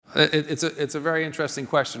It's a very interesting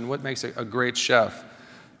question. What makes a great chef?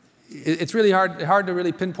 It's really hard to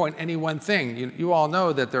really pinpoint any one thing. You all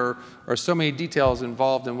know that there are so many details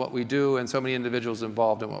involved in what we do and so many individuals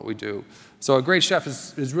involved in what we do. So a great chef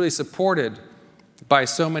is really supported by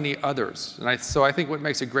so many others. So I think what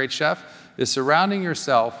makes a great chef is surrounding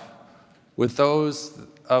yourself with those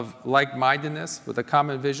of like-mindedness, with a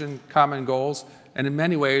common vision, common goals, and in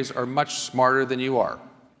many ways are much smarter than you are.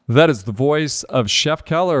 That is the voice of Chef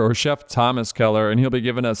Keller, or Chef Thomas Keller, and he'll be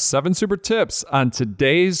giving us 7 super tips on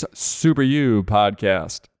today's Super You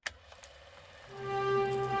podcast.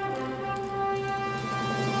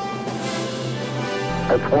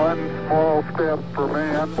 It's one small step for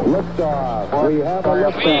man. Liftoff. We have a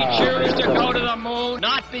liftoff. We choose to go to the moon,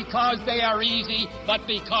 not because they are easy, but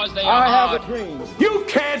because they are I hard. have a dream. You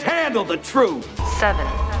can't handle the truth. 7,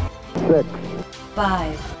 6,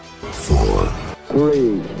 5,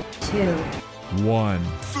 3, 2, 1.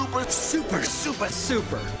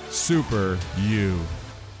 Super You.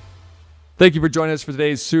 Thank you for joining us for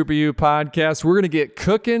today's Super You podcast. We're going to get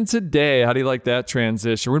cooking today. How do you like that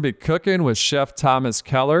transition? We're going to be cooking with Chef Thomas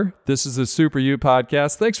Keller. This is the Super You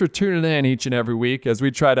podcast. Thanks for tuning in each and every week as we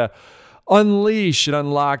try to unleash and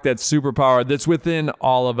unlock that superpower that's within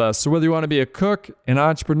all of us. So whether you want to be a cook, an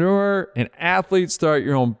entrepreneur, an athlete, start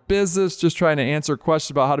your own business, just trying to answer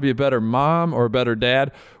questions about how to be a better mom or a better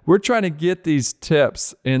dad, we're trying to get these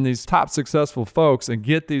tips in these top successful folks and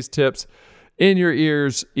get these tips in your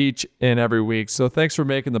ears each and every week. So thanks for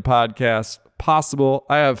making the podcast possible.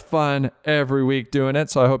 I have fun every week doing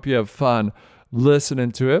it, so I hope you have fun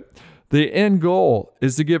listening to it. The end goal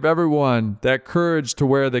is to give everyone that courage to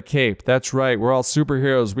wear the cape. That's right. We're all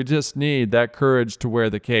superheroes. We just need that courage to wear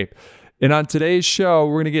the cape. And on today's show,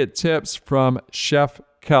 we're going to get tips from Chef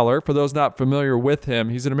Keller. For those not familiar with him,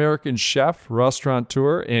 he's an American chef,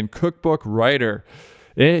 restaurateur, and cookbook writer.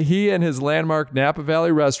 He and his landmark Napa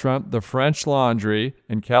Valley restaurant, The French Laundry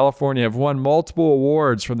in California, have won multiple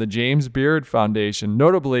awards from the James Beard Foundation,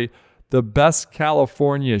 notably the Best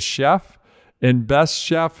California Chef and Best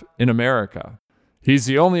Chef in America. He's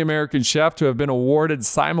the only American chef to have been awarded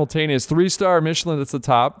simultaneous 3-star Michelin. That's the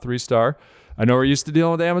top 3-star. I know we're used to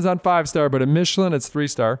dealing with Amazon 5-star, but at Michelin, it's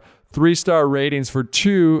 3-star. 3-star ratings for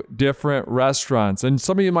 2 different restaurants. And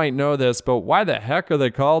some of you might know this, but why the heck are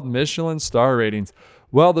they called Michelin star ratings?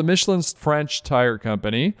 Well, the Michelin's French tire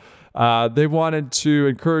company, they wanted to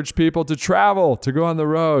encourage people to travel, to go on the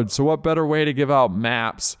road. So what better way to give out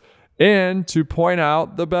maps and to point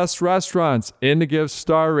out the best restaurants and to give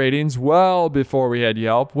star ratings well before we had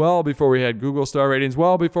Yelp, well before we had Google star ratings,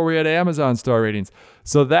 well before we had Amazon star ratings.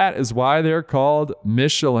 So that is why they're called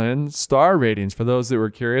Michelin star ratings. For those that were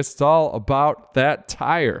curious, it's all about that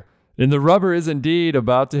tire. And the rubber is indeed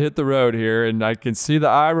about to hit the road here. And I can see the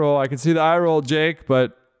eye roll. Jake,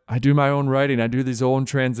 but I do my own writing. I do these own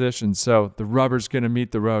transitions. So the rubber's going to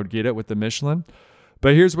meet the road. Get it with the Michelin?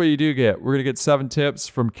 But here's what you do get. We're going to get 7 tips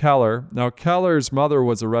from Keller. Now, Keller's mother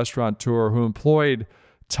was a restaurateur who employed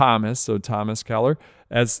Thomas, so Thomas Keller,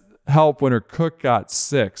 as help when her cook got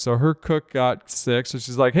sick. So her cook got sick. So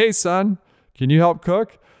she's like, hey, son, can you help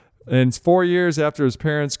cook? And 4 years after his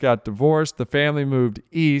parents got divorced, the family moved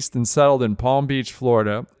east and settled in Palm Beach,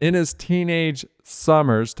 Florida. In his teenage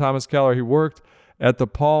summers, Thomas Keller, he worked at the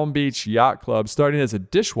Palm Beach Yacht Club, starting as a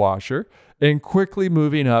dishwasher and quickly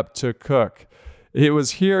moving up to cook. It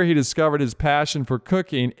was here he discovered his passion for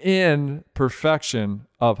cooking in perfection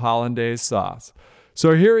of hollandaise sauce.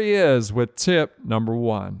 So here he is with tip number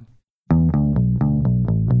 1.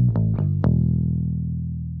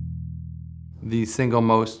 The single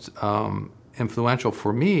most influential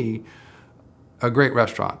for me, a great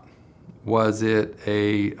restaurant. Was it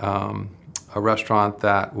a restaurant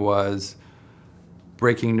that was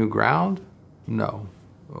breaking new ground? No.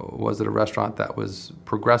 Was it a restaurant that was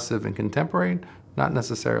progressive and contemporary? Not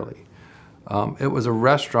necessarily. It was a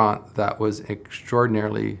restaurant that was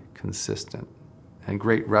extraordinarily consistent, and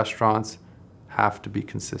great restaurants have to be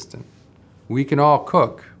consistent. We can all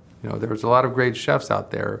cook. There's a lot of great chefs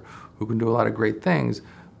out there who can do a lot of great things,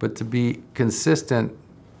 but to be consistent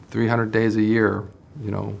 300 days a year,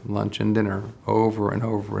 lunch and dinner over and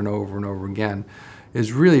over and over and over again,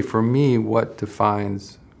 is really, for me, what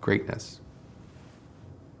defines greatness.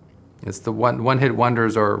 It's the one-hit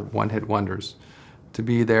wonders or one-hit wonders. To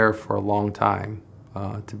be there for a long time,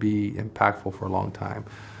 to be impactful for a long time,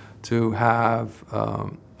 to have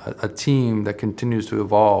a team that continues to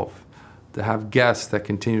evolve, to have guests that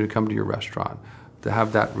continue to come to your restaurant, to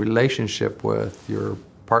have that relationship with your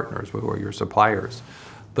partners or your suppliers.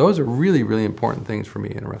 Those are really, really important things for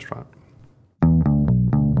me in a restaurant.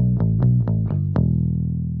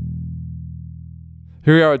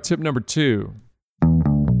 Here we are at tip number 2.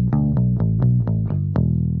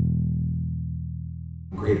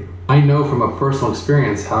 Great. I know from a personal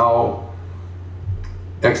experience how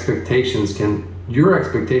your expectations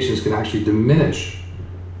can actually diminish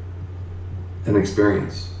an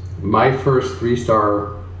experience. My first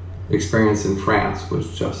 3-star experience in France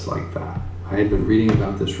was just like that. I had been reading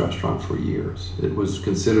about this restaurant for years. It was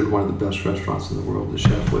considered one of the best restaurants in the world. The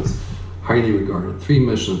chef was highly regarded, 3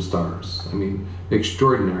 Michelin stars. I mean,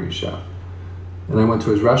 extraordinary chef. And I went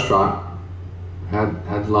to his restaurant,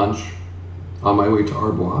 had lunch on my way to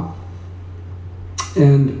Arbois,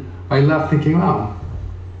 and I left thinking, wow,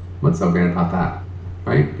 what's so great about that,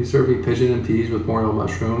 right? He served me pigeon and peas with morel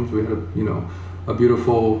mushrooms. We had a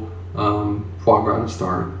beautiful foie gras to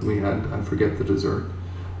start. We had, I forget the dessert.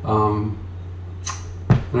 And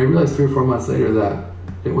I realized 3 or 4 months later that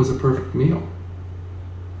it was a perfect meal.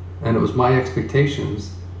 And it was my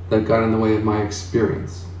expectations that got in the way of my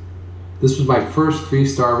experience. This was my first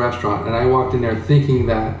 3-star restaurant, and I walked in there thinking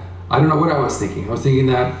that, I don't know what I was thinking. I was thinking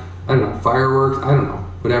that, I don't know, fireworks, I don't know,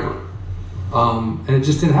 whatever. And it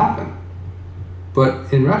just didn't happen.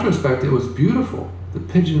 But in retrospect, it was beautiful. The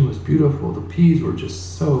pigeon was beautiful. The peas were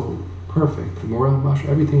just so perfect. The morel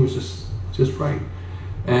mushroom, everything was just right.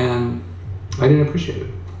 And I didn't appreciate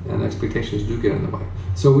it. And expectations do get in the way.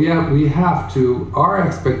 So we have to, our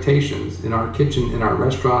expectations in our kitchen, in our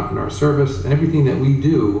restaurant, in our service, and everything that we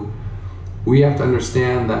do, we have to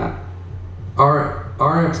understand that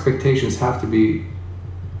our expectations have to be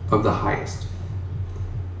of the highest.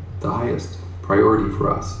 The highest priority for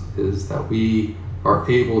us is that we are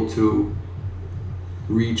able to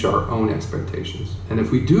reach our own expectations. And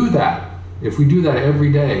if we do that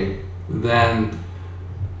every day, then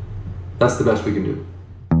that's the best we can do.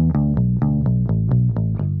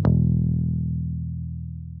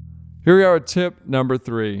 Here we are at tip number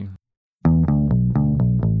 3.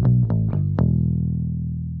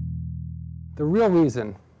 The real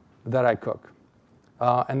reason that I cook,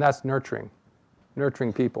 and that's nurturing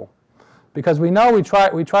people, because we know we try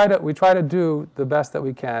to do the best that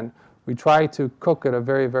we can. We try to cook at a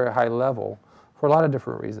very, very high level for a lot of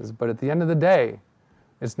different reasons. But at the end of the day,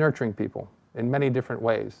 it's nurturing people in many different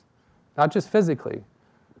ways, not just physically,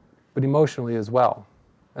 but emotionally as well.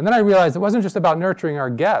 And then I realized it wasn't just about nurturing our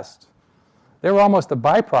guests. They were almost a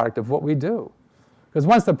byproduct of what we do. Because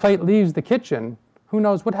once the plate leaves the kitchen, who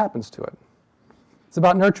knows what happens to it? It's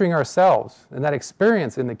about nurturing ourselves and that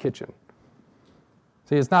experience in the kitchen.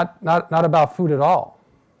 See, it's not about food at all,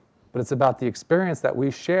 but it's about the experience that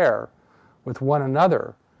we share with one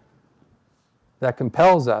another that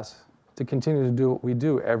compels us to continue to do what we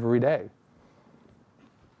do every day.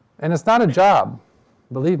 And it's not a job,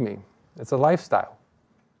 believe me, it's a lifestyle.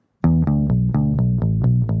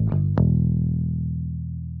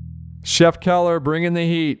 Chef Keller, bringing the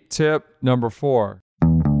heat. Tip number 4.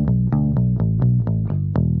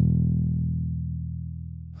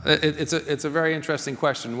 It's a very interesting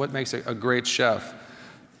question. What makes a great chef?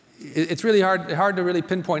 It's really hard to really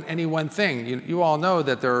pinpoint any one thing. You all know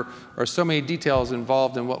that there are so many details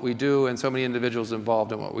involved in what we do and so many individuals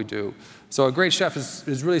involved in what we do. So a great chef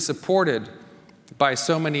is really supported by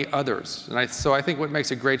so many others. And so I think what makes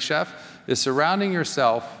a great chef is surrounding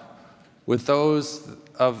yourself with those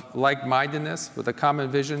of like-mindedness, with a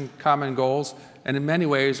common vision, common goals, and in many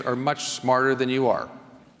ways are much smarter than you are.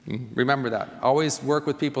 Remember that. Always work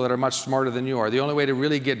with people that are much smarter than you are. The only way to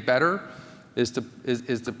really get better is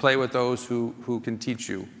to play with those who can teach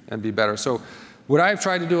you and be better. So what I've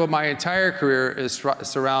tried to do in my entire career is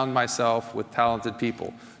surround myself with talented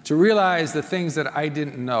people, to realize the things that I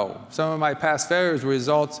didn't know. Some of my past failures were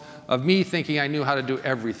results of me thinking I knew how to do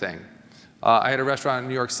everything. I had a restaurant in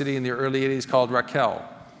New York City in the early 80s called Raquel.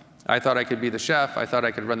 I thought I could be the chef, I thought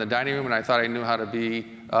I could run the dining room, and I thought I knew how to be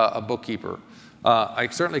a bookkeeper. I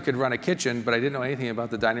certainly could run a kitchen, but I didn't know anything about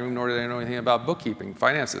the dining room, nor did I know anything about bookkeeping,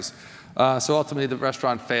 finances. So ultimately, the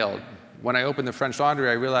restaurant failed. When I opened the French Laundry,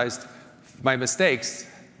 I realized my mistakes,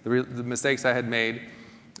 the mistakes I had made,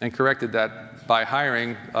 and corrected that by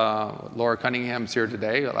hiring Laura Cunningham's here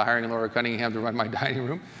today, hiring Laura Cunningham to run my dining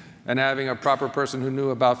room, and having a proper person who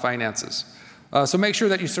knew about finances. So make sure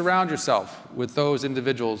that you surround yourself with those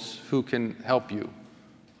individuals who can help you,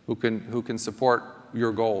 who can support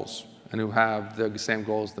your goals, and who have the same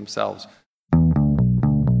goals themselves.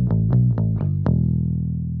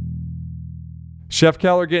 Chef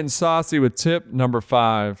Keller getting saucy with tip number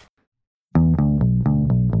 5.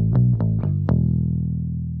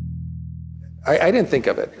 I didn't think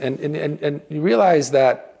of it. And you realize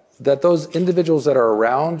that that those individuals that are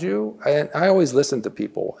around you, and I always listen to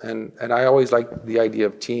people, and I always like the idea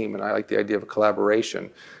of team, and I like the idea of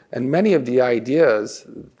collaboration. And many of the ideas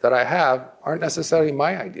that I have aren't necessarily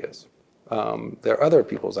my ideas. They're other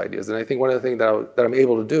people's ideas. And I think one of the things that I'm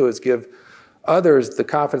able to do is give others the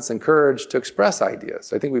confidence and courage to express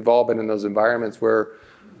ideas. I think we've all been in those environments where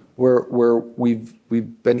we've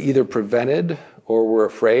been either prevented or we're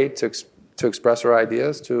afraid to express our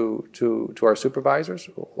ideas to our supervisors.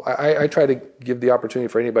 I try to give the opportunity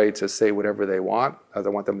for anybody to say whatever they want, as I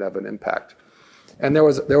want them to have an impact. And there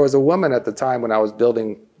was a woman at the time when I was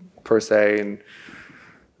building Per Se, and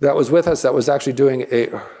that was with us, that was actually doing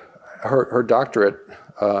her doctorate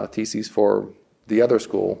thesis for the other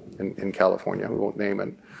school in California, we won't name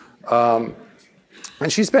it.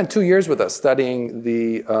 And she spent 2 years with us studying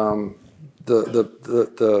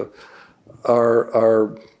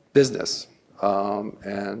our business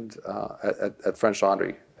and at French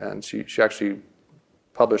Laundry, and she actually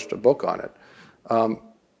published a book on it.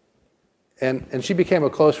 And she became a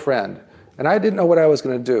close friend. And I didn't know what I was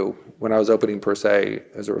going to do when I was opening Per Se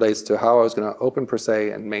as it relates to how I was going to open Per Se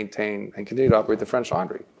and maintain and continue to operate the French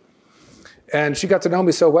Laundry. And she got to know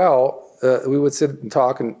me so well, we would sit and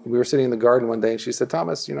talk, and we were sitting in the garden one day, and she said,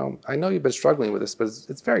 Thomas, I know you've been struggling with this, but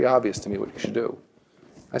it's very obvious to me what you should do.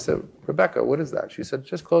 I said, Rebecca, what is that? She said,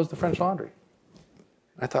 just close the French Laundry.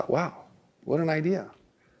 I thought, wow, what an idea.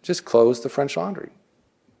 Just close the French Laundry.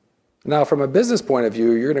 Now, from a business point of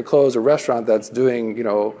view, you're going to close a restaurant that's doing,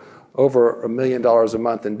 over $1 million a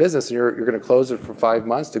month in business, and you're going to close it for 5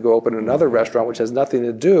 months to go open another restaurant, which has nothing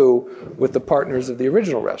to do with the partners of the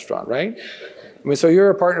original restaurant, right? I mean, so you're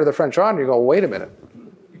a partner of the French Laundry. You go, wait a minute,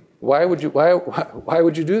 why would you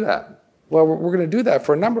do that? Well, we're going to do that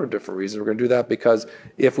for a number of different reasons. We're going to do that because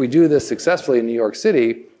if we do this successfully in New York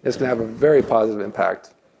City, it's going to have a very positive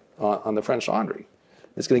impact on the French Laundry.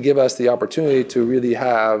 It's going to give us the opportunity to really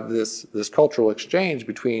have this cultural exchange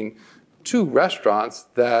between two restaurants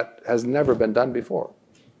that has never been done before.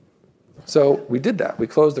 So we did that. We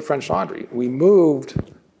closed the French Laundry. We moved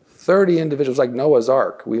 30 individuals, like Noah's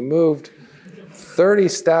Ark. We moved 30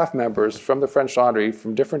 staff members from the French Laundry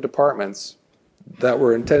from different departments that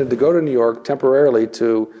were intended to go to New York temporarily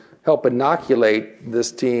to help inoculate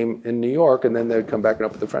this team in New York, and then they'd come back and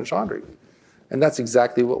open the French Laundry. And that's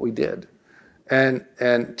exactly what we did. And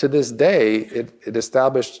to this day, it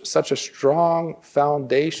established such a strong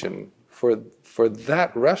foundation for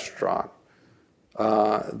that restaurant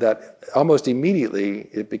that almost immediately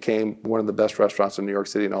it became one of the best restaurants in New York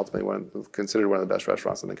City, and ultimately considered one of the best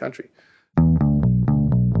restaurants in the country.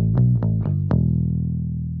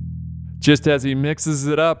 Just as he mixes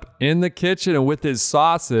it up in the kitchen and with his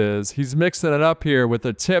sauces, he's mixing it up here with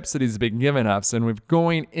the tips that he's been giving us. And we're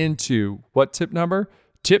going into what tip number?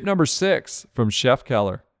 Tip number 6 from Chef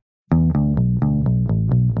Keller.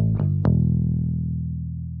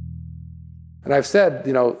 And I've said,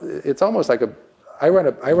 it's almost like I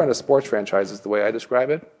run a sports franchise is the way I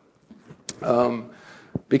describe it.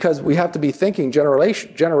 Because we have to be thinking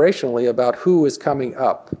generationally about who is coming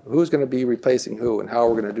up, who's going to be replacing who, and how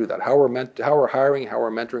we're going to do that, how we're hiring, how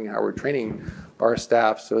we're mentoring, how we're training our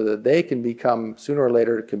staff so that they can become, sooner or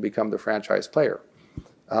later, can become the franchise player.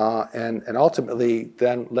 And ultimately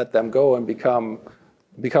then let them go and become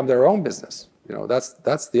their own business.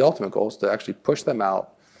 That's the ultimate goal, is to actually push them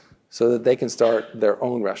out so that they can start their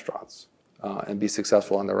own restaurants and be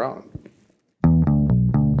successful on their own.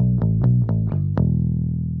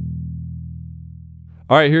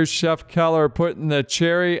 All right, here's Chef Keller putting the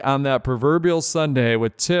cherry on that proverbial sundae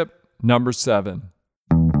with tip number 7.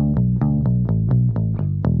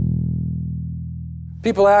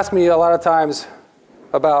 People ask me a lot of times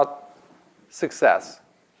about success.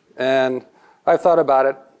 And I've thought about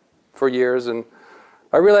it for years, and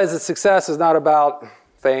I realize that success is not about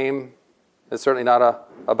fame. It's certainly not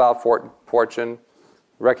about fortune,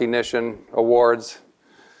 recognition, awards.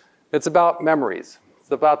 It's about memories.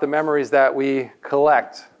 It's about the memories that we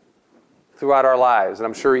collect throughout our lives. And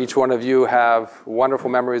I'm sure each one of you have wonderful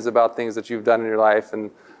memories about things that you've done in your life,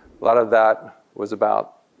 and a lot of that was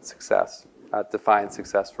about success. That defined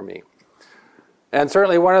success for me. And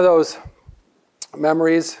certainly one of those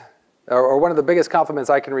memories, or one of the biggest compliments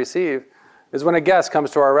I can receive, is when a guest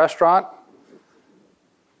comes to our restaurant,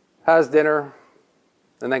 has dinner,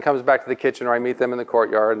 and then comes back to the kitchen, or I meet them in the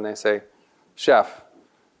courtyard, and they say, Chef,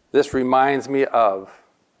 this reminds me of,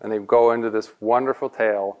 and they go into this wonderful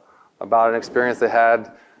tale about an experience they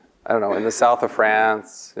had, in the south of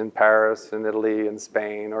France, in Paris, in Italy, in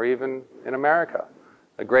Spain, or even in America.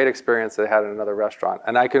 A great experience they had in another restaurant.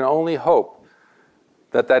 And I can only hope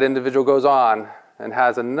that that individual goes on and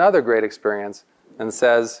has another great experience and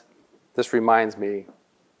says, This reminds me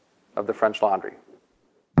of the French Laundry.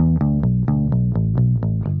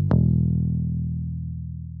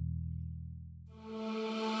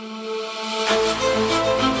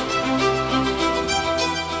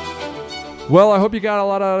 Well, I hope you got a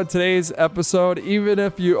lot out of today's episode. Even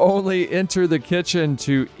if you only enter the kitchen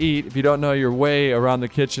to eat, if you don't know your way around the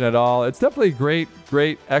kitchen at all, it's definitely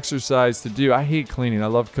great exercise to do. I hate cleaning. I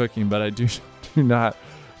love cooking, but I do not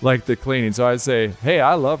like the cleaning. So I say, hey,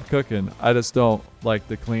 I love cooking. I just don't like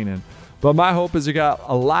the cleaning. But my hope is you got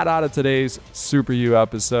a lot out of today's Super U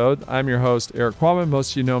episode. I'm your host, Eric Quammen.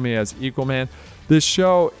 Most of you know me as Equalman. This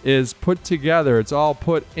show is put together. It's all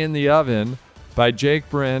put in the oven by Jake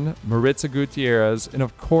Bryn, Maritza Gutierrez, and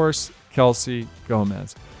of course, Kelsey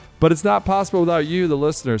Gomez. But it's not possible without you, the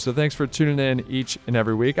listener, so thanks for tuning in each and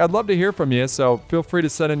every week. I'd love to hear from you, so feel free to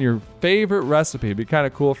send in your favorite recipe. It'd be kind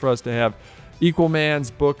of cool for us to have Equalman's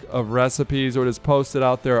book of recipes, or it is posted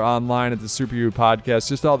out there online at the Super U Podcast,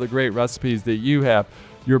 just all the great recipes that you have,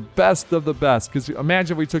 your best of the best. Because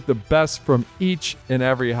imagine if we took the best from each and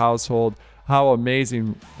every household, how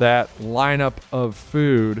amazing that lineup of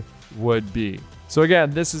food would be. So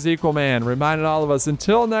again, this is Equalman, reminding all of us,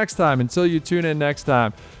 until next time, until you tune in next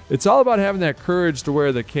time, it's all about having that courage to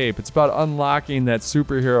wear the cape. It's about unlocking that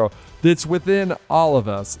superhero that's within all of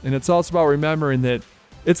us. And it's also about remembering that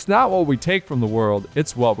it's not what we take from the world,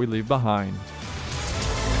 it's what we leave behind.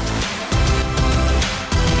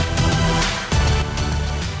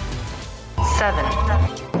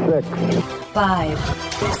 6, 5,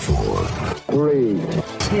 4, 3,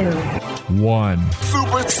 2, 1.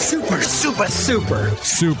 Super U.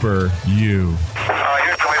 Super U.